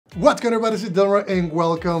What's going on, everybody? This is Delroy and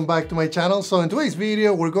welcome back to my channel. So in today's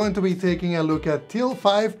video, we're going to be taking a look at Teal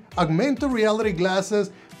 5 augmented reality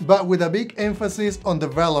glasses, but with a big emphasis on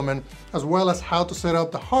development, as well as how to set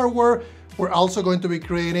up the hardware. We're also going to be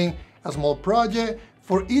creating a small project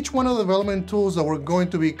for each one of the development tools that we're going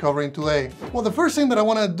to be covering today. Well, the first thing that I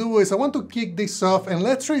want to do is I want to kick this off and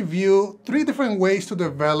let's review 3 different ways to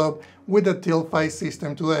develop with the Teal 5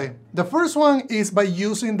 system today. The first one is by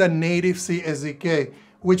using the native C SDK,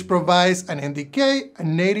 which provides an NDK, a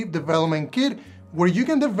native development kit, where you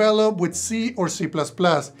can develop with C or C++.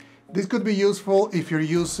 This could be useful if you're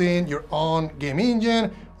using your own game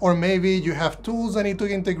engine, or maybe you have tools that need to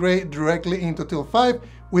integrate directly into Teal 5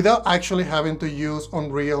 without actually having to use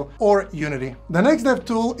Unreal or Unity. The next dev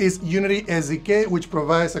tool is Unity SDK, which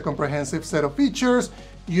provides a comprehensive set of features,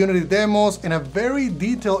 Unity demos, and a very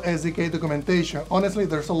detailed SDK documentation. Honestly,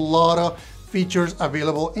 there's a lot of features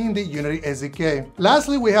available in the Unity SDK.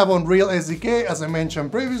 Lastly, we have Unreal SDK, as I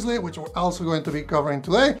mentioned previously, which we're also going to be covering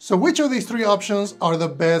today. So which of these 3 options are the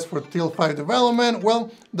best for Teal 5 development?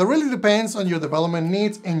 Well, that really depends on your development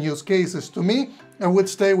needs and use cases. To me, I would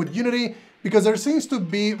stay with Unity because there seems to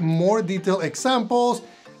be more detailed examples,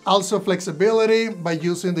 also flexibility by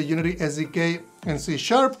using the Unity SDK and C#.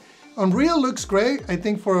 Unreal looks great, I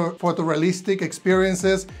think, for photorealistic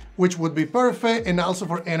experiences, which would be perfect, and also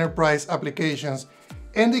for enterprise applications.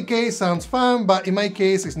 NDK sounds fun, but in my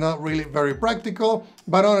case, it's not really very practical.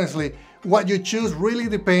 But honestly, what you choose really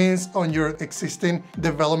depends on your existing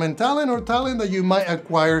development talent or talent that you might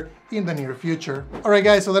acquire in the near future. All right,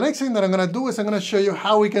 guys, so the next thing that I'm gonna do is I'm gonna show you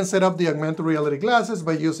how we can set up the augmented reality glasses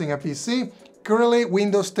by using a PC. Currently,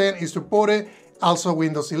 Windows 10 is supported, also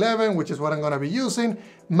Windows 11, which is what I'm gonna be using.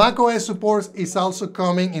 macOS support is also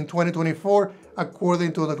coming in 2024,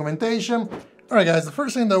 according to the documentation. All right, guys, the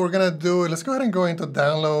first thing that we're gonna do is let's go ahead and go into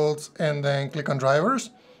downloads and then click on drivers.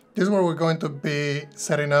 This is where we're going to be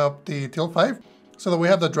setting up the Teal 5 so that we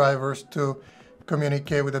have the drivers to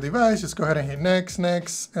communicate with the device. Just go ahead and hit next,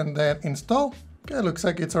 next, and then install. Okay, it looks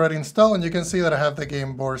like it's already installed, and you can see that I have the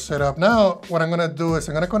GameBoard set up. Now, what I'm gonna do is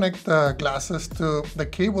I'm gonna connect the glasses to the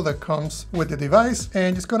cable that comes with the device,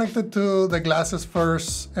 and just connect it to the glasses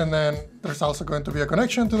first, and then there's also going to be a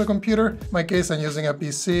connection to the computer. In my case, I'm using a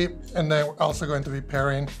PC, and then we're also going to be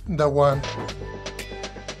pairing the one.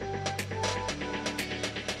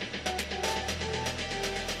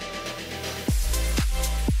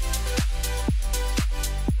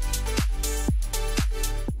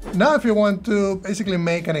 Now, if you want to basically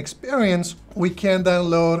make an experience, we can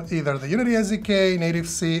download either the Unity SDK, native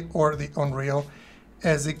C, or the Unreal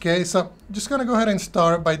SDK. So I'm just gonna go ahead and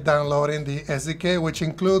start by downloading the SDK, which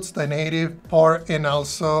includes the native part and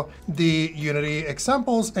also the Unity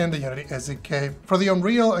examples and the Unity SDK. For the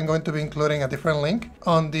Unreal, I'm going to be including a different link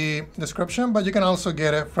on the description, but you can also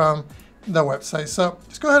get it from the website. So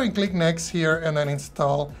just go ahead and click next here and then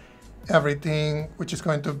install everything, which is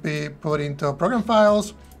going to be put into program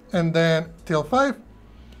files. And then Teal 5.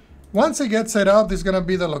 Once it gets set up, this is gonna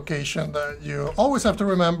be the location that you always have to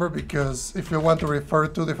remember, because if you want to refer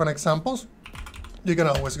to different examples, you can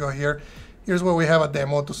always go here. Here's where we have a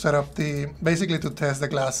demo to set up basically to test the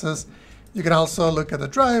glasses. You can also look at the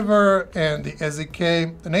driver and the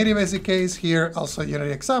SDK. The native SDK is here, also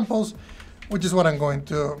Unity examples, which is what I'm going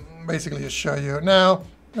to basically just show you now.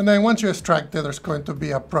 And then once you extract it, there's going to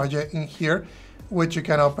be a project in here, which you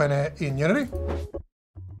can open it in Unity.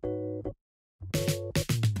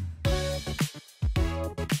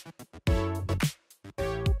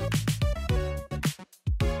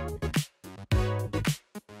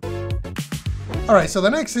 All right, so the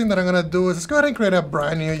next thing that I'm gonna do is let's go ahead and create a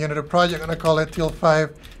brand new Unity project. I'm gonna call it Teal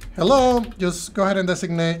 5 Hello. Just go ahead and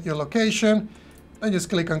designate your location and just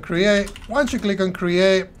click on create. Once you click on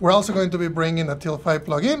create, we're also going to be bringing the Teal 5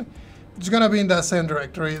 plugin. It's gonna be in that same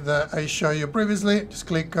directory that I showed you previously. Just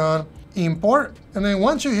click on import. And then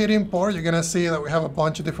once you hit import, you're gonna see that we have a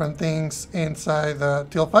bunch of different things inside the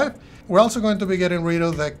Teal 5. We're also going to be getting rid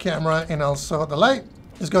of the camera and also the light.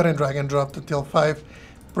 Just go ahead and drag and drop the Teal 5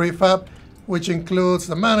 prefab, which includes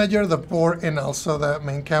the manager, the board, and also the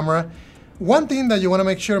main camera. One thing that you want to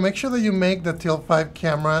make sure that you make the Teal 5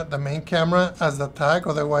 camera, the main camera, as the tag,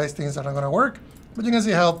 otherwise things are not going to work. But you can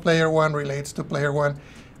see how player 1 relates to player 1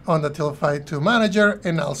 on the Teal 5 2 manager,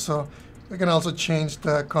 and also we can also change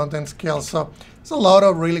the content scale. So it's a lot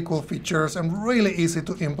of really cool features and really easy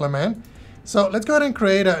to implement. So let's go ahead and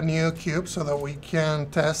create a new cube so that we can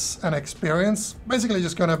test an experience. Basically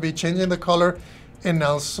just going to be changing the color and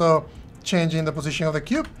also changing the position of the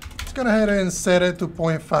cube. Just go ahead and set it to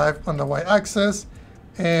 0.5 on the y-axis,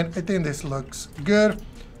 and I think this looks good.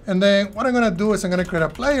 And then what I'm gonna do is I'm gonna create a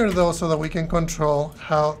player though so that we can control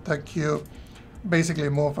how the cube basically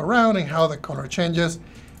move around and how the color changes.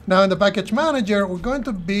 Now in the package manager, we're going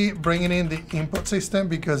to be bringing in the input system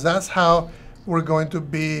because that's how we're going to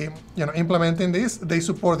be implementing this. They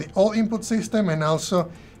support the old input system and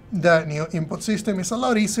also the new input system. It's a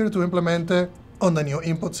lot easier to implement it on the new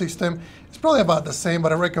input system. It's probably about the same,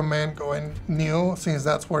 but I recommend going new since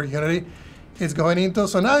that's where Unity is going into.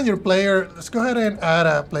 So now in your player, let's go ahead and add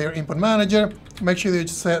a player input manager. Make sure that you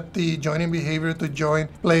set the joining behavior to join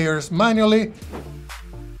players manually.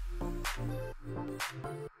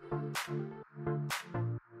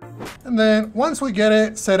 And then once we get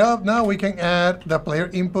it set up, now we can add the player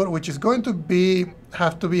input, which is going to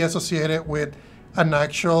have to be associated with an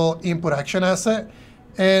actual input action asset.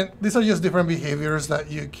 And these are just different behaviors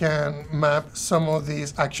that you can map some of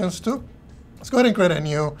these actions to. Let's go ahead and create a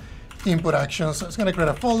new input action. So it's going to create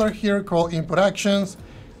a folder here called input actions.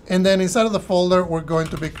 And then inside of the folder, we're going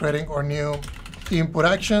to be creating our new input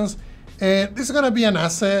actions. And this is going to be an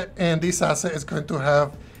asset, and this asset is going to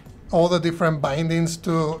have all the different bindings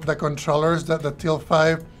to the controllers that the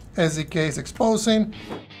TIL5 SDK is exposing.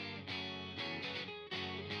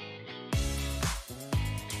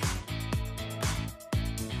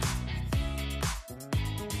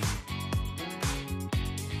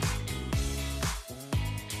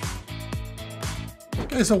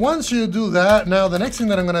 Okay, so once you do that, now the next thing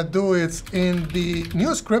that I'm going to do is in the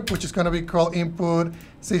new script, which is going to be called input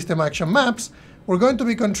system action maps, we're going to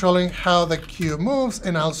be controlling how the cube moves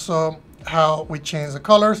and also how we change the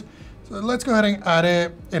colors. So let's go ahead and add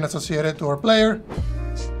it and associate it to our player.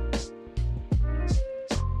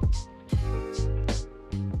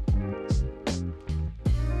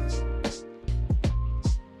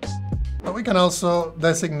 But we can also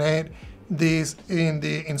designate this in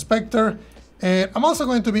the inspector. And I'm also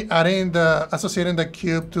going to be associating the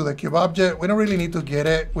cube to the cube object. We don't really need to get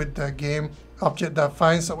it with the game object that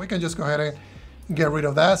finds, so we can just go ahead and get rid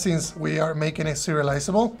of that since we are making it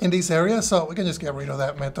serializable in this area. So we can just get rid of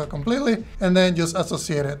that method completely and then just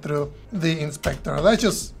associate it through the inspector. That's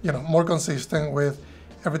just, more consistent with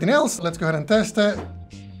everything else. Let's go ahead and test it.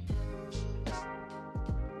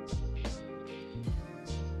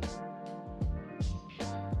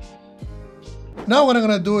 Now what I'm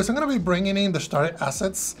going to do is I'm going to be bringing in the started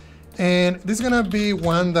assets, and this is going to be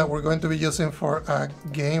one that we're going to be using for a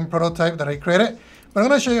game prototype that I created. But I'm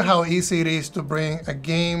going to show you how easy it is to bring a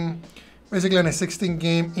game, basically an existing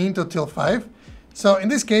game, into TIL5. So in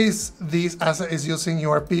this case, this asset is using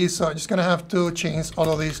URP, so I'm just going to have to change all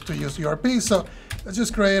of these to use URP. So let's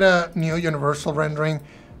just create a new universal rendering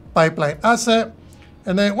pipeline asset.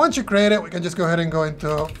 And then once you create it, we can just go ahead and go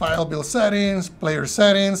into File, Build Settings, Player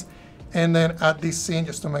Settings, and then add this scene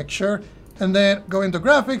just to make sure. And then go into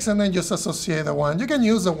graphics and then just associate the one. You can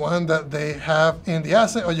use the one that they have in the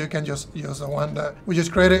asset, or you can just use the one that we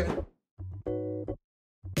just created.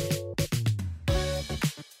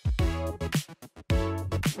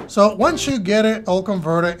 So once you get it all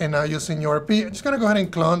converted and now using URP, I'm just gonna go ahead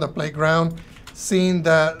and clone the playground scene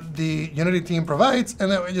that the Unity team provides,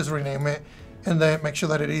 and then we just rename it and then make sure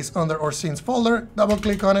that it is under our scenes folder. Double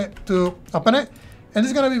click on it to open it. And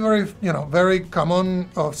it's going to be very common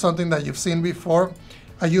of something that you've seen before.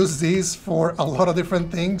 I use these for a lot of different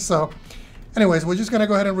things. So anyways, we're just going to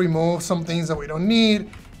go ahead and remove some things that we don't need.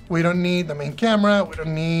 We don't need the main camera. We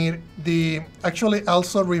don't need actually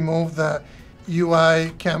also remove the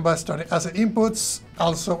UI canvas started asset inputs.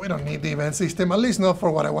 Also, we don't need the event system, at least not for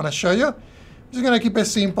what I want to show you. I'm just going to keep it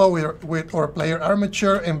simple with our player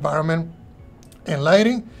armature, environment, and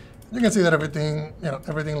lighting. You can see that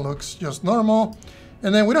everything looks just normal.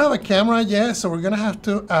 And then we don't have a camera yet, so we're gonna have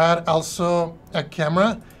to add also a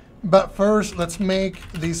camera. But first, let's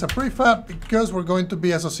make this a prefab because we're going to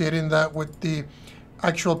be associating that with the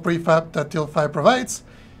actual prefab that TIL5 provides.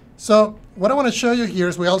 So what I want to show you here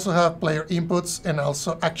is we also have player inputs and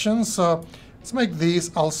also actions. So let's make these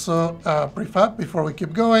also a prefab before we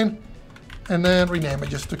keep going. And then rename it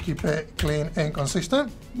just to keep it clean and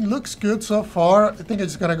consistent. It looks good so far. I think I'm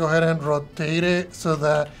just gonna go ahead and rotate it so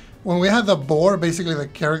that when we have the board, basically the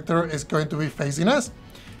character is going to be facing us.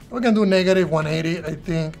 We can do -180, I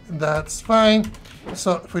think that's fine.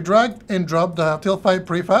 So if we drag and drop the TIL5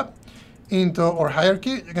 prefab into our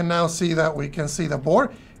hierarchy, you can now see that we can see the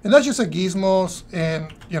board. And that's just a gizmos,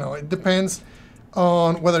 and it depends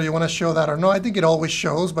on whether you wanna show that or not. I think it always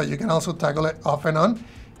shows, but you can also toggle it off and on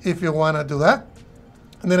if you wanna do that.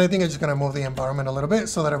 And then I think I'm just gonna move the environment a little bit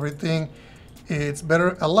so that everything is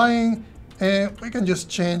better aligned. And we can just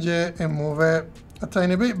change it and move it a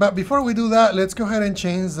tiny bit. But before we do that, let's go ahead and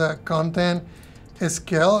change the content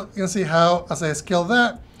scale. You can see how, as I scale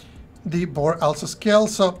that, the board also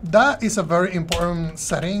scales. So that is a very important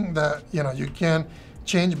setting that you can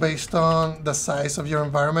change based on the size of your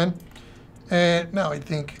environment. And now I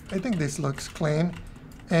think this looks clean.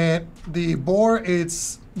 And the board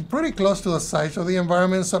is pretty close to the size of the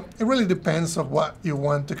environment, so it really depends on what you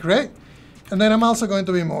want to create. And then I'm also going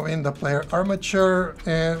to be moving the player armature,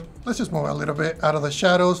 and let's just move a little bit out of the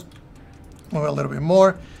shadows, move a little bit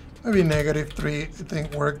more, maybe -3 I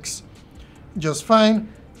think works just fine.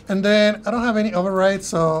 And then I don't have any overrides,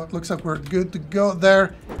 so it looks like we're good to go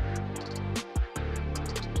there.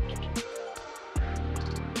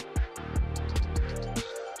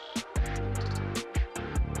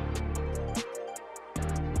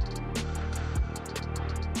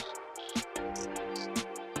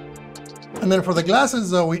 And then for the glasses,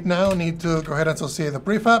 though, we now need to go ahead and associate the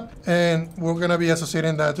prefab, and we're going to be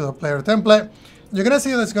associating that to the player template. You're going to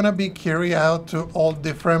see that it's going to be carried out to all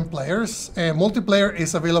different players, and multiplayer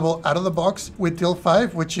is available out of the box with Till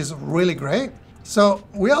 5, which is really great. So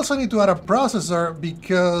we also need to add a processor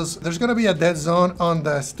because there's going to be a dead zone on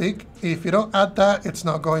the stick. If you don't add that, it's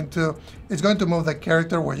going to move the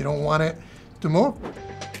character where you don't want it to move.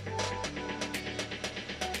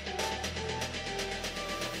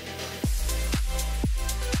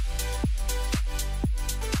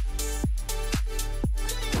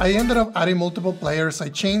 I ended up adding multiple players. I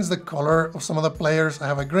changed the color of some of the players. I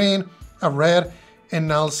have a green, a red,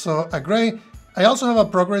 and also a gray. I also have a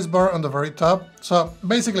progress bar on the very top. So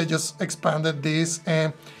basically just expanded this,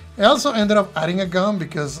 and I also ended up adding a gun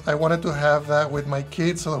because I wanted to have that with my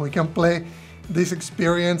kids so that we can play this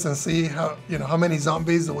experience and see how many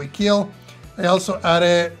zombies do we kill. I also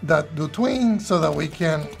added that do twin so that we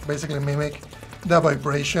can basically mimic the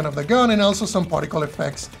vibration of the gun, and also some particle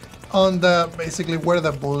effects on basically where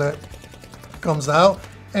the bullet comes out.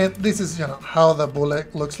 And this is how the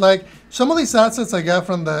bullet looks like. Some of these assets I got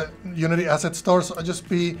from the Unity asset store, so I'll just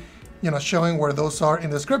be showing where those are in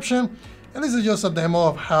the description. And this is just a demo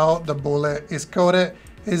of how the bullet is coded.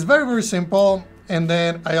 It's very, very simple. And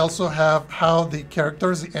then I also have how the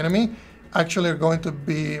characters, the enemy, actually are going to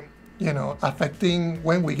be affecting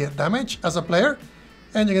when we get damage as a player.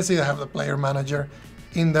 And you can see I have the player manager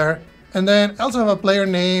in there. And then I also have a player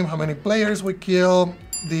name, how many players we kill,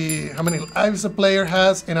 how many lives a player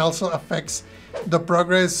has, and also affects the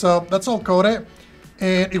progress. So that's all coded,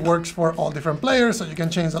 and it works for all different players. So you can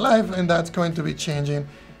change the life, and that's going to be changing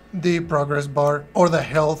the progress bar or the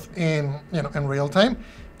health in real time.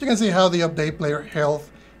 You can see how the update player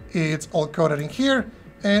health, it's all coded in here,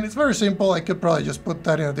 and it's very simple. I could probably just put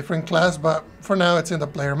that in a different class, but for now it's in the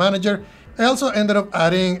player manager. I also ended up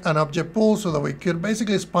adding an object pool so that we could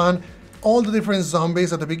basically spawn all the different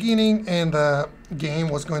zombies at the beginning, and the game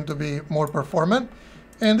was going to be more performant.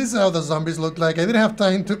 And this is how the zombies look like. I didn't have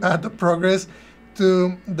time to add the progress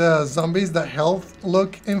to the zombies, the health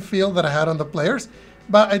look and feel that I had on the players,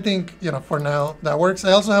 but I think for now that works.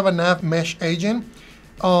 I also have a nav mesh agent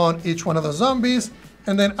on each one of the zombies,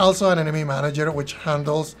 and then also an enemy manager which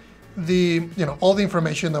handles the all the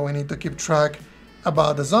information that we need to keep track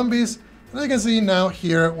about the zombies. As you can see now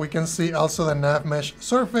here, we can see also the nav mesh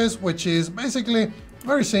surface, which is basically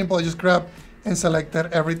very simple. I just grab and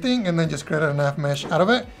selected everything and then just created a nav mesh out of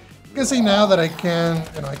it. You can see now that I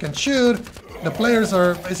can shoot. The players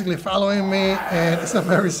are basically following me, and it's a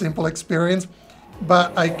very simple experience,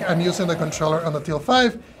 but I'm using the controller on the Till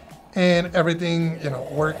 5, and everything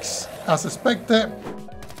works as expected.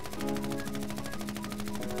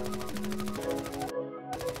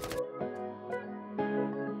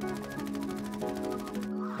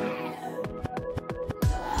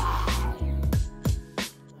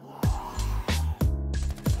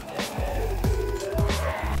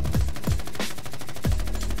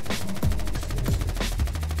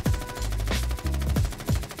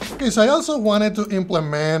 Okay, so I also wanted to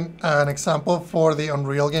implement an example for the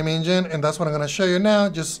Unreal game engine, and that's what I'm going to show you now.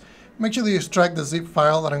 Just make sure that you extract the zip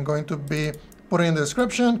file that I'm going to be putting in the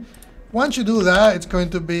description. Once you do that, it's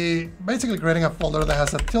going to be basically creating a folder that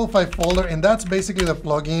has a Till 5 folder, and that's basically the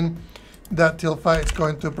plugin that Till 5 is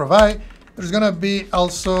going to provide. There's going to be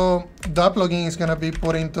also, the plugin is going to be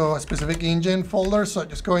put into a specific engine folder, so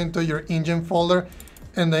just go into your engine folder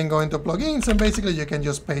and then go into plugins, and basically you can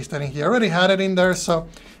just paste it in here. I already had it in there, so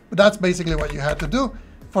that's basically what you had to do.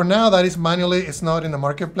 For now, that is manually, it's not in the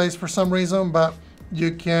marketplace for some reason, but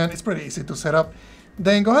you can, it's pretty easy to set up.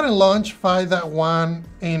 Then go ahead and launch 5.1.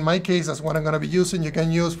 In my case, that's what I'm going to be using. You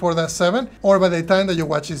can use 4.7, or by the time that you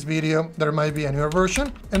watch this video, there might be a newer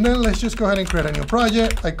version. And then let's just go ahead and create a new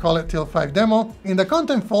project. I call it Till 5 Demo. In the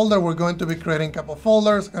content folder, we're going to be creating a couple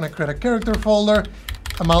folders. I'm going to create a character folder,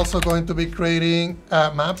 I'm also going to be creating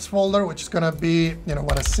a maps folder, which is going to be,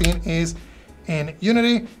 what a scene is in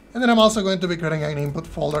Unity. And then I'm also going to be creating an input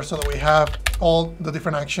folder so that we have all the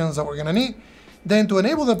different actions that we're going to need. Then to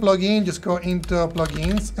enable the plugin, just go into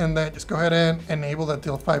plugins and then just go ahead and enable the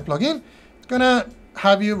Till5 plugin. It's going to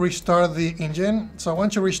have you restart the engine. So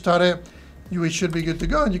once you restart it, you should be good to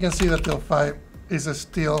go. And you can see that Till5 is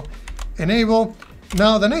still enabled.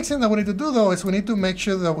 Now, the next thing that we need to do, though, is we need to make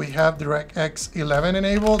sure that we have DirectX 11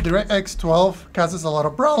 enabled. DirectX 12 causes a lot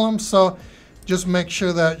of problems, so just make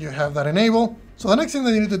sure that you have that enabled. So the next thing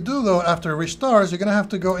that you need to do, though, after restarts, you're going to have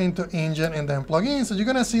to go into Engine and then Plugins. So you're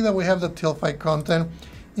going to see that we have the Till5 content.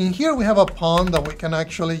 In here, we have a pawn that we can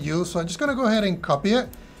actually use. So I'm just going to go ahead and copy it,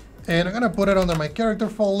 and I'm going to put it under my character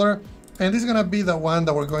folder. And this is going to be the one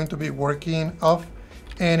that we're going to be working off.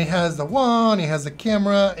 And it has the wand, it has the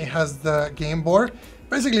camera, it has the game board.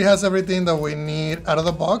 Basically, it has everything that we need out of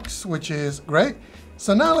the box, which is great.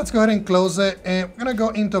 So now let's go ahead and close it. And we're going to go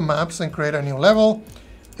into maps and create a new level.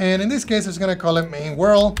 And in this case, it's going to call it main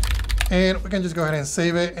world. And we can just go ahead and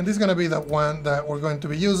save it. And this is going to be the one that we're going to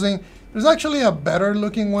be using. There's actually a better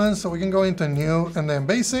looking one. So we can go into new and then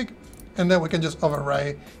basic. And then we can just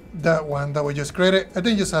override that one that we just created. I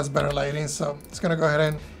think it just has better lighting. So it's going to go ahead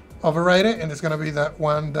and override it, and it's going to be that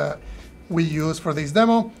one that we use for this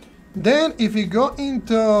demo. Then if you go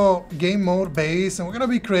into game mode base, and we're going to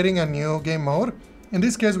be creating a new game mode. In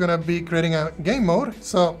this case, we're going to be creating a game mode.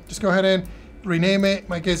 So just go ahead and rename it. In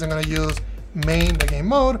my case, I'm going to use main the game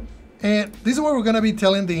mode. And this is where we're going to be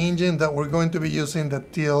telling the engine that we're going to be using the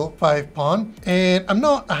Till5 pawn. And I'm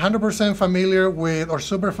not 100% familiar with or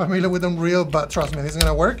super familiar with Unreal, but trust me, this is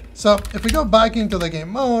going to work. So if we go back into the game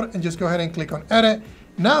mode and just go ahead and click on edit,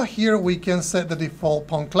 now here we can set the default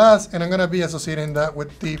pawn class, and I'm going to be associating that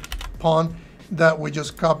with the pawn that we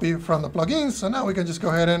just copied from the plugin. So now we can just go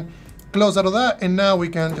ahead and close out of that, and now we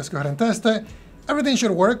can just go ahead and test it. Everything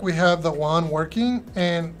should work. We have the one working,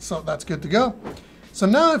 and so that's good to go. So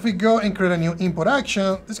now if we go and create a new input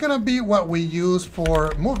action, it's going to be what we use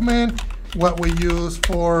for movement, what we use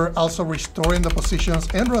for also restoring the positions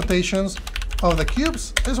and rotations of the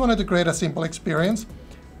cubes. I just wanted to create a simple experience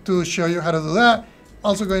to show you how to do that.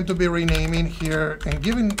 Also going to be renaming here and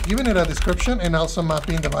giving it a description, and also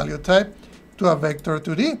mapping the value type to a vector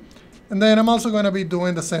 2D. And then I'm also going to be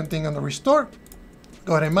doing the same thing on the restore.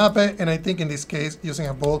 Go ahead and map it. And I think in this case, using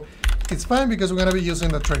a bool, it's fine because we're going to be using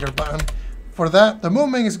the trigger button. For that, the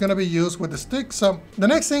movement is going to be used with the stick. So the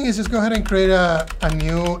next thing is just go ahead and create a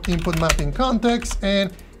new input mapping context.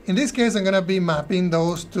 And in this case, I'm going to be mapping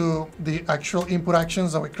those to the actual input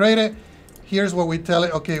actions that we created. Here's where we tell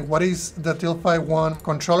it, okay, what is the Till5 one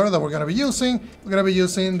controller that we're going to be using? We're going to be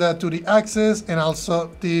using the 2D axis, and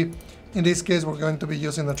also in this case, we're going to be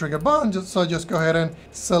using the trigger button. So just go ahead and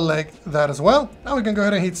select that as well. Now we can go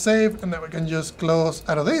ahead and hit save, and then we can just close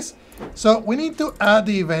out of this. So we need to add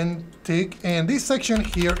the event tick, and this section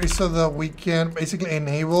here is so that we can basically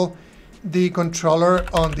enable the controller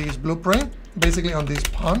on this blueprint, basically on this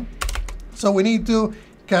pawn. So we need to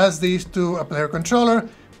cast this to a player controller.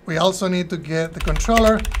 We also need to get the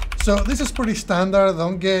controller. So this is pretty standard.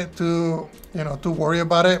 Don't get too worry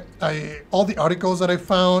about it. All the articles that I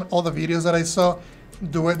found, all the videos that I saw,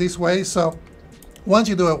 do it this way. So once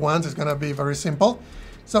you do it once, it's going to be very simple.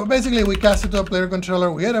 So basically, we cast it to a player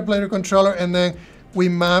controller. We get a player controller, and then we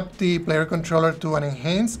map the player controller to an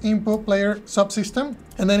enhanced input player subsystem.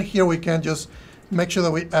 And then here we can just make sure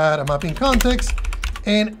that we add a mapping context.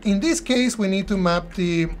 And in this case, we need to map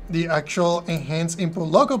the actual enhanced input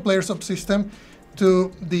local player subsystem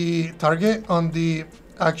to the target on the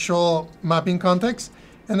actual mapping context.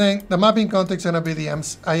 And then the mapping context is going to be the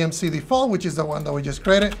IMC default, which is the one that we just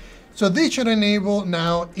created. So this should enable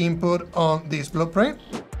now input on this blueprint.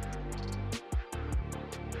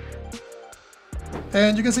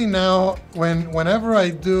 And you can see now whenever I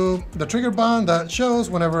do the trigger button, that shows.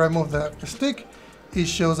 Whenever I move the stick, it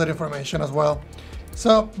shows that information as well.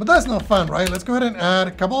 So, but that's not fun, right? Let's go ahead and add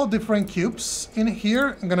a couple of different cubes in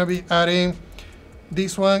here. I'm going to be adding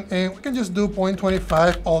this one, and we can just do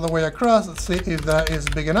 0.25 all the way across. Let's see if that is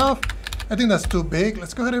big enough. I think that's too big.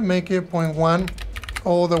 Let's go ahead and make it 0.1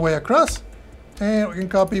 all the way across. And we can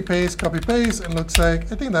copy, paste, and looks like,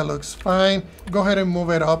 I think that looks fine. Go ahead and move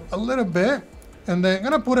it up a little bit. And then I'm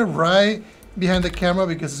going to put it right behind the camera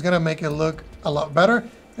because it's going to make it look a lot better.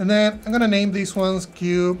 And then I'm going to name these ones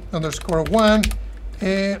cube_1.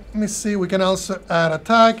 And let me see, we can also add a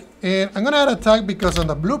tag. And I'm going to add a tag because on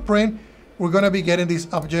the blueprint, we're going to be getting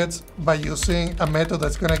these objects by using a method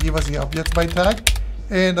that's going to give us the objects by tag.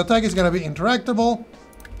 And the tag is going to be interactable.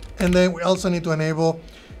 And then we also need to enable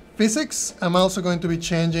physics, I'm also going to be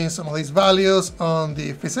changing some of these values on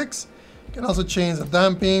the physics. You can also change the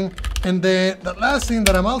damping. And then the last thing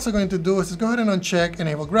that I'm also going to do is just go ahead and uncheck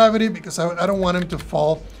enable gravity because I don't want him to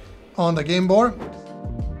fall on the game board.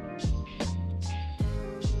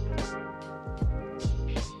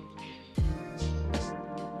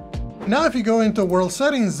 Now if you go into world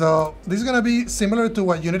settings though, this is going to be similar to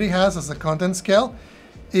what Unity has as a content scale.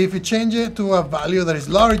 If you change it to a value that is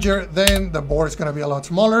larger, then the board is going to be a lot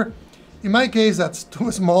smaller. In my case, that's too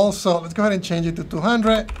small, so let's go ahead and change it to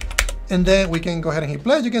 200. And then we can go ahead and hit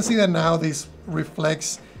play. You can see that now this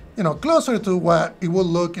reflects, closer to what it will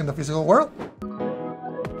look in the physical world.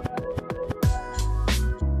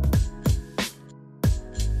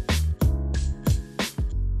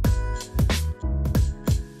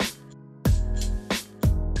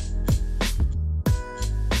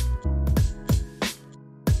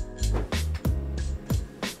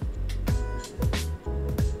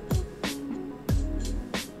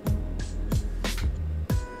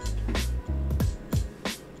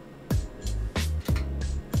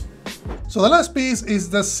 So the last piece is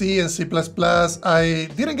the C and C++. I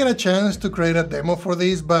didn't get a chance to create a demo for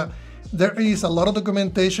this, but there is a lot of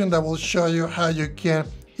documentation that will show you how you can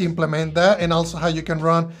implement that and also how you can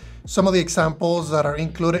run some of the examples that are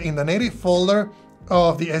included in the native folder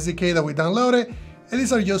of the SDK that we downloaded. And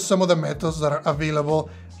these are just some of the methods that are available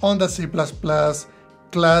on the C++ class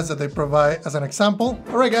that they provide as an example.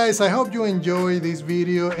 All right, guys, I hope you enjoyed this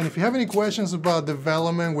video. And if you have any questions about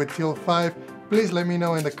development with Teal 5, please let me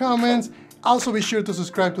know in the comments. Also be sure to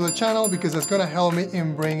subscribe to the channel because it's gonna help me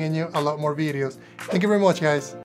in bringing you a lot more videos. Thank you very much, guys.